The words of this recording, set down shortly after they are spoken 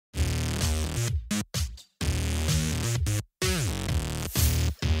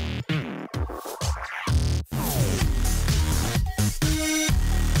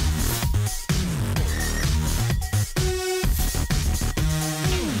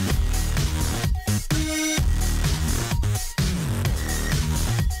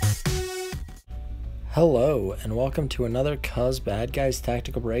Hello, and welcome to another Cuz Bad Guys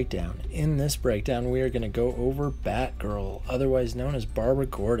Tactical Breakdown. In this breakdown, we are going to go over Batgirl, otherwise known as Barbara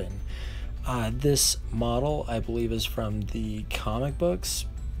Gordon. This model, I believe, is from the comic books,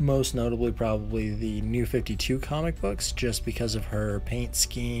 most notably probably the New 52 comic books, just because of her paint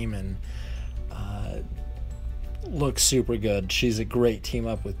scheme and looks super good. She's a great team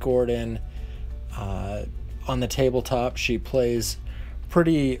up with Gordon. On the tabletop, she plays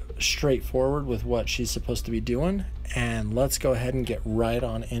pretty straightforward with what she's supposed to be doing, and let's go ahead and get right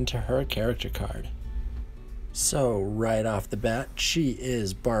on into her character card. So right off the bat, she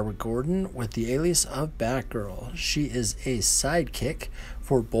is Barbara Gordon with the alias of Batgirl. She is a sidekick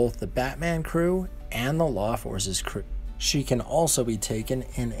for both the Batman crew and the Law Forces crew. She can also be taken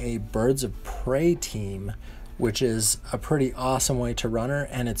in a Birds of Prey team, which is a pretty awesome way to run her,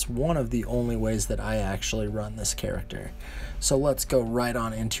 and it's one of the only ways that I actually run this character. So let's go right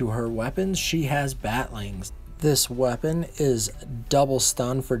on into her weapons. She has Batlings. This weapon is double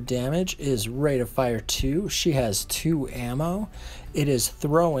stun for damage, is rate of fire 2. She has 2 ammo. It is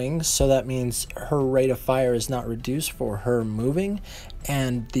throwing, so that means her rate of fire is not reduced for her moving,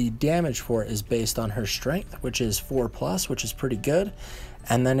 and the damage for it is based on her strength, which is 4+, which is pretty good.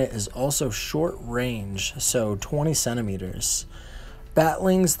 And then it is also short range, so 20 centimeters.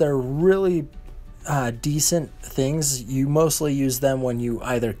 Batlings, they're really decent things. You mostly use them when you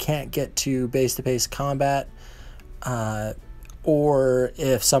either can't get to base-to-base combat, or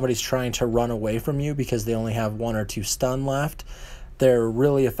if somebody's trying to run away from you because they only have 1 or 2 stun left. They're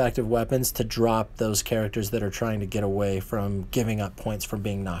really effective weapons to drop those characters that are trying to get away from giving up points from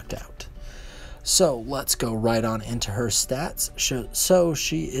being knocked out. So let's go right on into her stats. So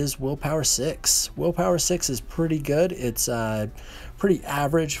she is Willpower 6. Willpower 6 is pretty good. It's pretty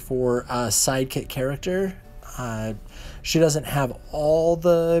average for a sidekick character. She doesn't have all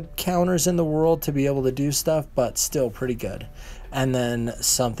the counters in the world to be able to do stuff, but still pretty good. And then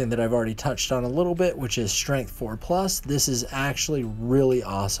something that I've already touched on a little bit, which is Strength 4+. This is actually really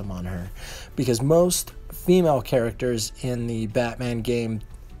awesome on her, because most female characters in the Batman game,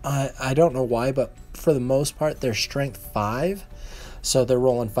 I don't know why, but for the most part, they're Strength 5. So they're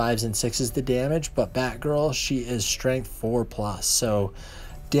rolling 5s and 6s to damage. But Batgirl, she is Strength 4+. So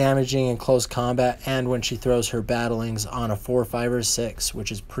damaging in close combat and when she throws her battlings on a 4, 5, or 6,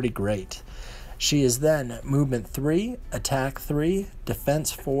 which is pretty great. She is then Movement 3, Attack 3,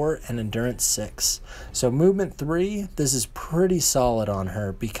 Defense 4, and Endurance 6. So Movement 3, this is pretty solid on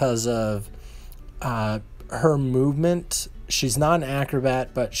her because of her movement. She's not an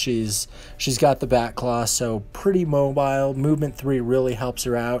acrobat, but she's got the bat claw, so pretty mobile. Movement 3 really helps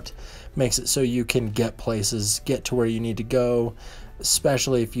her out, makes it so you can get places, get to where you need to go,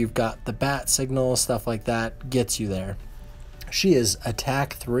 especially if you've got the bat signal, stuff like that, gets you there. She is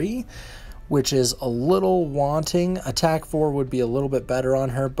Attack 3, which is a little wanting. Attack 4 would be a little bit better on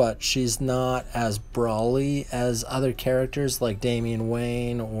her, but she's not as brawly as other characters like Damian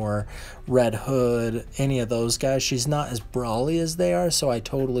Wayne or Red Hood, any of those guys. She's not as brawly as they are, so I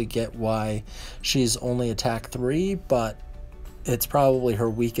totally get why she's only Attack 3, but it's probably her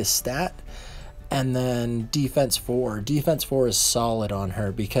weakest stat. And then Defense 4. Defense 4 is solid on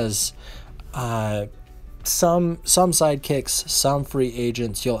her because some sidekicks, some free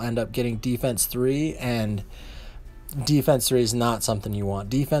agents, you'll end up getting Defense 3, and Defense 3 is not something you want.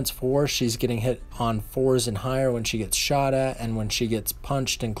 Defense 4, she's getting hit on 4s and higher when she gets shot at and when she gets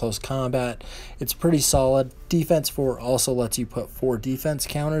punched in close combat. It's pretty solid. Defense 4 also lets you put 4 defense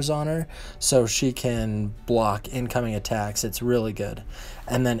counters on her, so she can block incoming attacks. It's really good.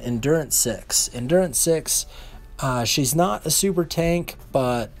 And then Endurance 6. Endurance 6, she's not a super tank,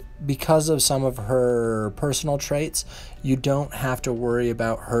 but because of some of her personal traits, you don't have to worry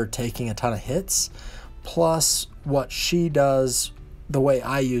about her taking a ton of hits. Plus, what she does, the way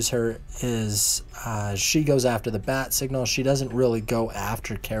I use her, is she goes after the bat signal. She doesn't really go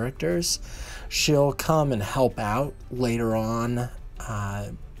after characters. She'll come and help out later on,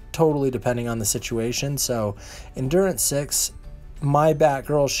 totally depending on the situation. So, Endurance 6, my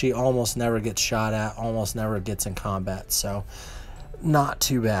Batgirl, she almost never gets shot at, almost never gets in combat. So, not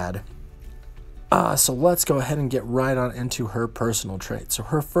too bad. So let's go ahead and get right on into her personal trait. So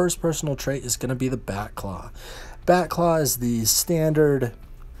her first personal trait is going to be the Bat Claw. Bat Claw is the standard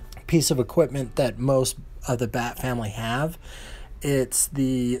piece of equipment that most of the Bat family have. It's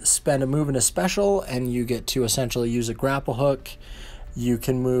the spend a move in a special, and you get to essentially use a grapple hook. You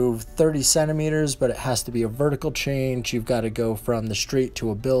can move 30 centimeters, but it has to be a vertical change. You've got to go from the street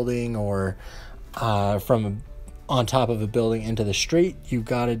to a building, or from on top of a building into the street. You've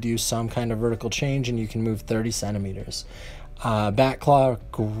got to do some kind of vertical change, and you can move 30 centimeters. Bat Claw,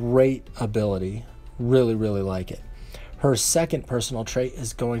 great ability. Really, really like it. Her second personal trait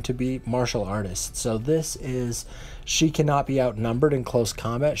is going to be martial artist. So this is, she cannot be outnumbered in close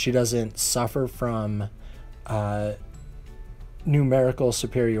combat. She doesn't suffer from numerical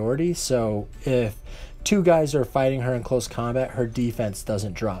superiority. So if two guys are fighting her in close combat, her defense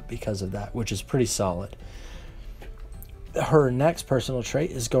doesn't drop because of that, which is pretty solid. Her next personal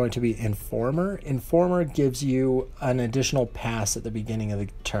trait is going to be Informer. Informer gives you an additional pass at the beginning of the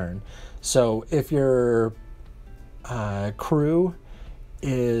turn. So if your crew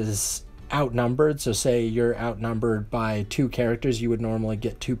is outnumbered, so say you're outnumbered by 2 characters, you would normally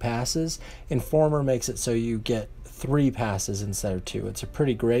get 2 passes. Informer makes it so you get 3 passes instead of 2. It's a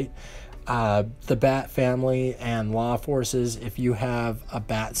pretty great. The Bat family and Law Forces, if you have a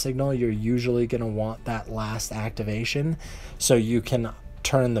Bat signal, you're usually going to want that last activation, so you can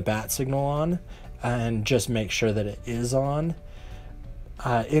turn the Bat signal on and just make sure that it is on.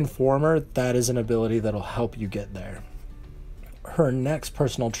 Informer, that is an ability that'll help you get there. Her next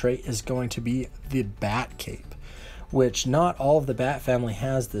personal trait is going to be the Bat Cape, which not all of the Bat family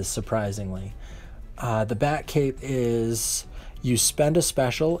has this, surprisingly. The Bat Cape is, you spend a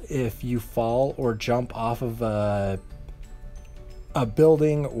special if you fall or jump off of a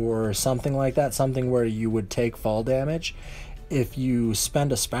building or something like that, something where you would take fall damage. If you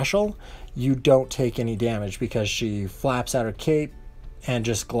spend a special, you don't take any damage because she flaps out her cape and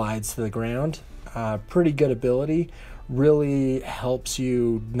just glides to the ground. Pretty good ability. Really helps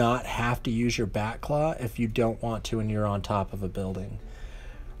you not have to use your Bat Claw if you don't want to and you're on top of a building.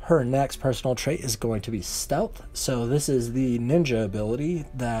 Her next personal trait is going to be Stealth. So this is the ninja ability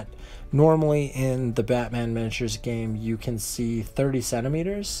that normally in the Batman Miniatures game you can see 30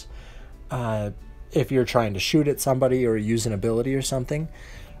 centimeters if you're trying to shoot at somebody or use an ability or something.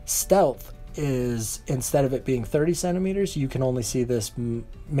 Stealth is, instead of it being 30 centimeters, you can only see this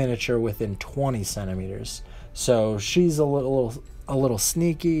miniature within 20 centimeters. So she's a little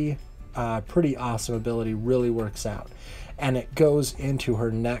sneaky, pretty awesome ability, really works out. And it goes into her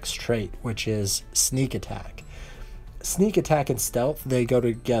next trait, which is Sneak Attack. Sneak Attack and Stealth, they go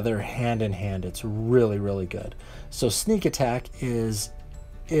together hand in hand. It's really, really good. So Sneak Attack is,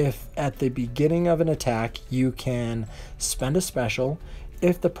 if at the beginning of an attack you can spend a special,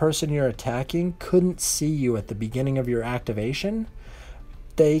 if the person you're attacking couldn't see you at the beginning of your activation,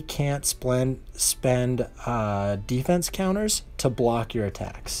 they can't spend defense counters to block your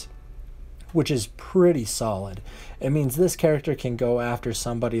attacks, which is pretty solid. It means this character can go after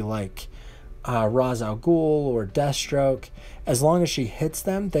somebody like Ra's al Ghul or Deathstroke. As long as she hits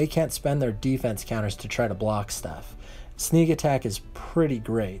them, they can't spend their defense counters to try to block stuff. Sneak Attack is pretty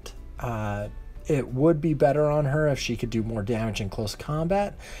great. It would be better on her if she could do more damage in close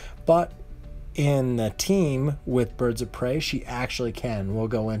combat, but in the team with Birds of Prey, she actually can. We'll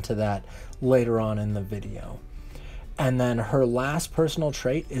go into that later on in the video. And then her last personal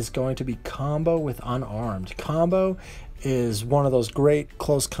trait is going to be Combo with Unarmed. Combo is one of those great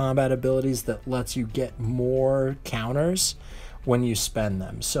close combat abilities that lets you get more counters when you spend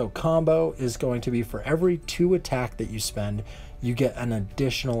them. So Combo is going to be for every 2 attack that you spend, you get an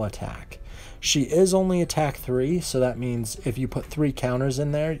additional attack. She is only attack 3, so that means if you put 3 counters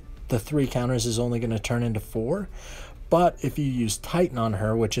in there, the 3 counters is only going to turn into 4. But if you use Titan on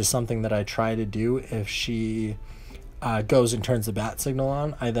her, which is something that I try to do if she goes and turns the bat signal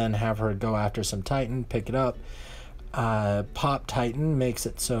on, I then have her go after some Titan, pick it up. Pop Titan makes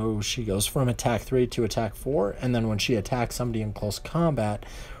it so she goes from attack 3 to attack 4, and then when she attacks somebody in close combat,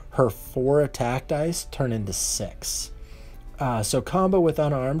 her 4 attack dice turn into 6. So Combo with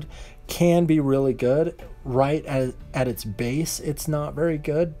Unarmed can be really good. Right at its base, it's not very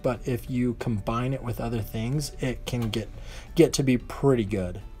good, but if you combine it with other things, it can get to be pretty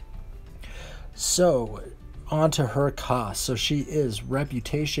good. So onto her cost. So she is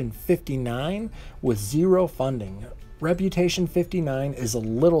Reputation 59 with 0 funding. Reputation 59 is a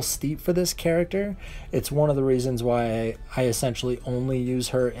little steep for this character. It's one of the reasons why I essentially only use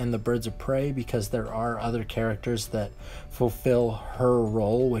her in the Birds of Prey, because there are other characters that fulfill her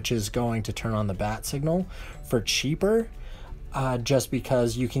role, which is going to turn on the bat signal for cheaper, just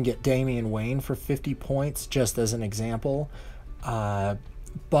because you can get Damian Wayne for 50 points, just as an example.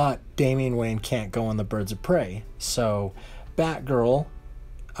 But Damian Wayne can't go on the Birds of Prey. So Batgirl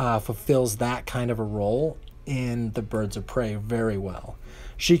fulfills that kind of a role in the Birds of Prey very well.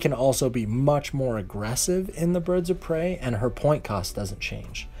 She can also be much more aggressive in the Birds of Prey, and her point cost doesn't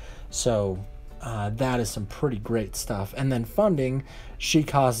change. So That is some pretty great stuff. And then funding, she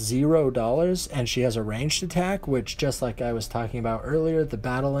costs $0 and she has a ranged attack, which, just like I was talking about earlier, the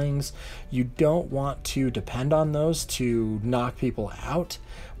battlings, you don't want to depend on those to knock people out,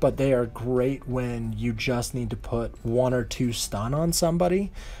 but they are great when you just need to put 1 or 2 stun on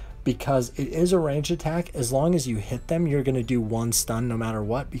somebody, because it is a ranged attack. As long as you hit them, you're going to do 1 stun no matter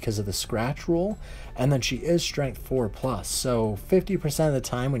what because of the scratch rule. And then she is strength 4+, so 50% of the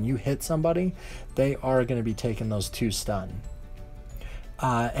time when you hit somebody, they are going to be taking those 2 stun.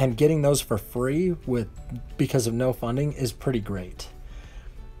 And getting those for free because of no funding is pretty great.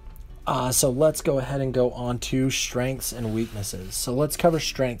 So let's go ahead and go on to strengths and weaknesses. So let's cover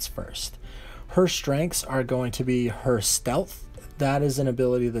strengths first. Her strengths are going to be her stealth. That is an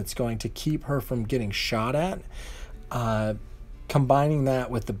ability that's going to keep her from getting shot at. Combining that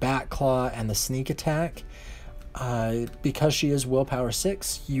with the Bat Claw and the sneak attack, because she is willpower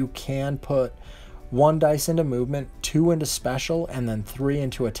 6, you can put 1 dice into movement, 2 into special, and then 3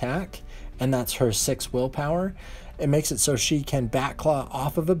 into attack, and that's her 6 willpower. It makes it so she can Bat Claw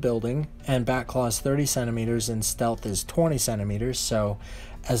off of a building, and Bat Claw is 30 centimeters and stealth is 20 centimeters, so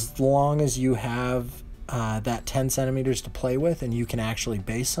as long as you have that 10 centimeters to play with and you can actually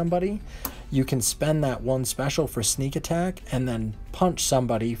base somebody, you can spend that 1 special for sneak attack and then punch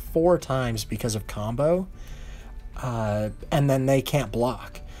somebody 4 times because of combo, and then they can't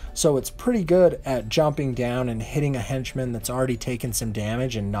block. So it's pretty good at jumping down and hitting a henchman that's already taken some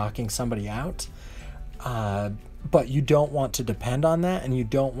damage and knocking somebody out, but you don't want to depend on that, and you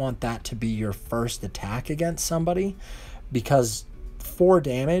don't want that to be your first attack against somebody, because 4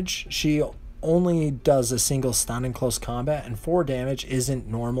 damage, she only does a single stun in close combat, and 4 damage isn't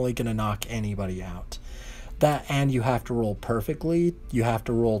normally going to knock anybody out. That, and you have to roll perfectly. You have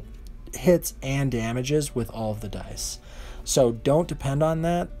to roll hits and damages with all of the dice. So don't depend on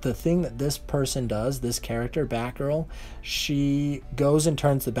that. The thing that this person does, this character, Batgirl, she goes and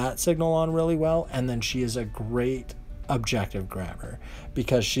turns the bat signal on really well, and then she is a great objective grabber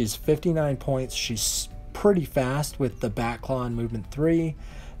because she's 59 points. She's pretty fast with the Bat Claw and movement 3.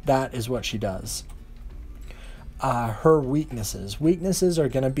 That is what she does. Her weaknesses. Weaknesses are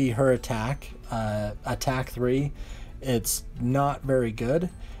going to be her attack. Attack 3. It's not very good.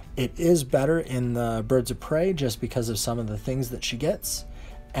 It is better in the Birds of Prey just because of some of the things that she gets.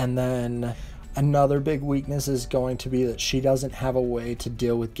 And then another big weakness is going to be that she doesn't have a way to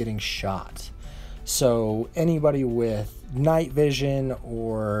deal with getting shot. So anybody with night vision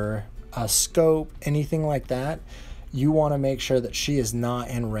or a scope, anything like that, you want to make sure that she is not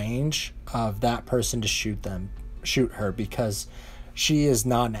in range of that person to shoot her, because she is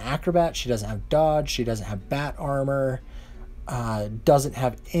not an acrobat. She doesn't have dodge. She doesn't have bat armor. Doesn't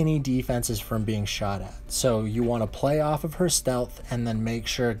have any defenses from being shot at. So you want to play off of her stealth and then make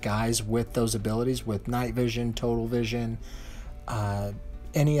sure guys with those abilities, with night vision, total vision,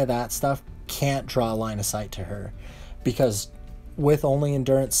 any of that stuff, can't draw a line of sight to her, because with only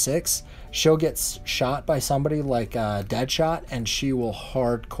endurance 6, she'll get shot by somebody like Deadshot and she will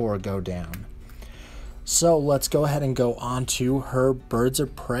hardcore go down. So let's go ahead and go on to her Birds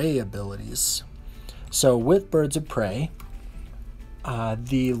of Prey abilities. So with Birds of Prey,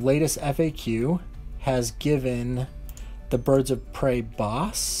 the latest FAQ has given the Birds of Prey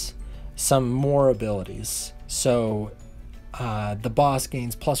boss some more abilities. So the boss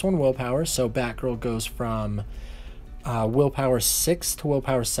gains +1 willpower, so Batgirl goes from willpower 6 to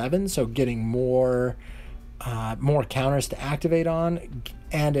willpower 7, so getting more counters to activate on,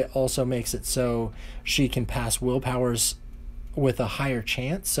 and it also makes it so she can pass willpowers with a higher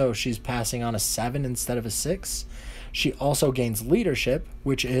chance, so she's passing on a 7 instead of a 6. She also gains leadership,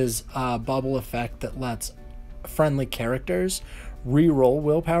 which is a bubble effect that lets friendly characters re-roll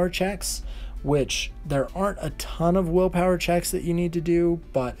willpower checks, which there aren't a ton of willpower checks that you need to do,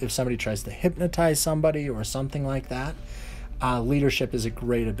 but if somebody tries to hypnotize somebody or something like that, leadership is a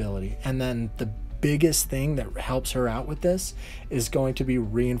great ability. And then the biggest thing that helps her out with this is going to be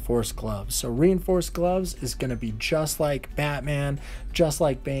reinforced gloves. So reinforced gloves is going to be just like Batman, just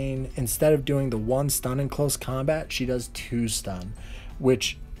like Bane. Instead of doing the 1 stun in close combat, she does 2 stun,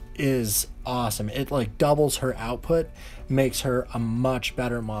 which is awesome. It like doubles her output, makes her a much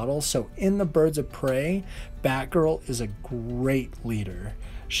better model. So in the Birds of Prey, Batgirl is a great leader.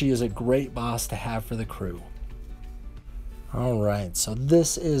 She is a great boss to have for the crew. Alright, so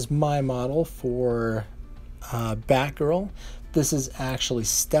this is my model for Batgirl. This is actually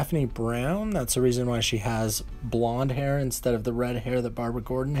Stephanie Brown. That's the reason why she has blonde hair instead of the red hair that Barbara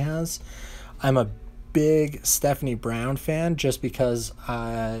Gordon has. I'm a big Stephanie Brown fan just because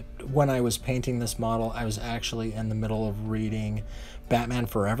when I was painting this model, I was actually in the middle of reading Batman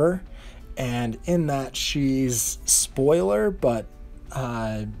Forever, And in that, she's, spoiler, but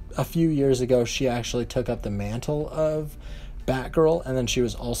a few years ago, she actually took up the mantle of Batgirl, and then she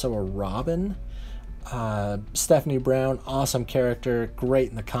was also a Robin. Stephanie Brown, awesome character, great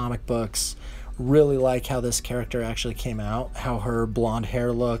in the comic books. Really like how this character actually came out, how her blonde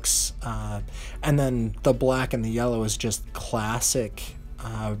hair looks, and then the black and the yellow is just classic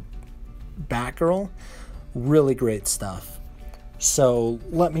Batgirl. Really great stuff. So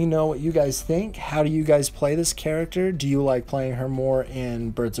let me know what you guys think. How do you guys play this character? Do you like playing her more in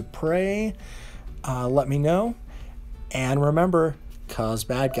Birds of Prey? Let me know. And remember, cause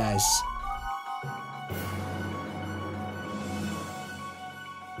bad guys.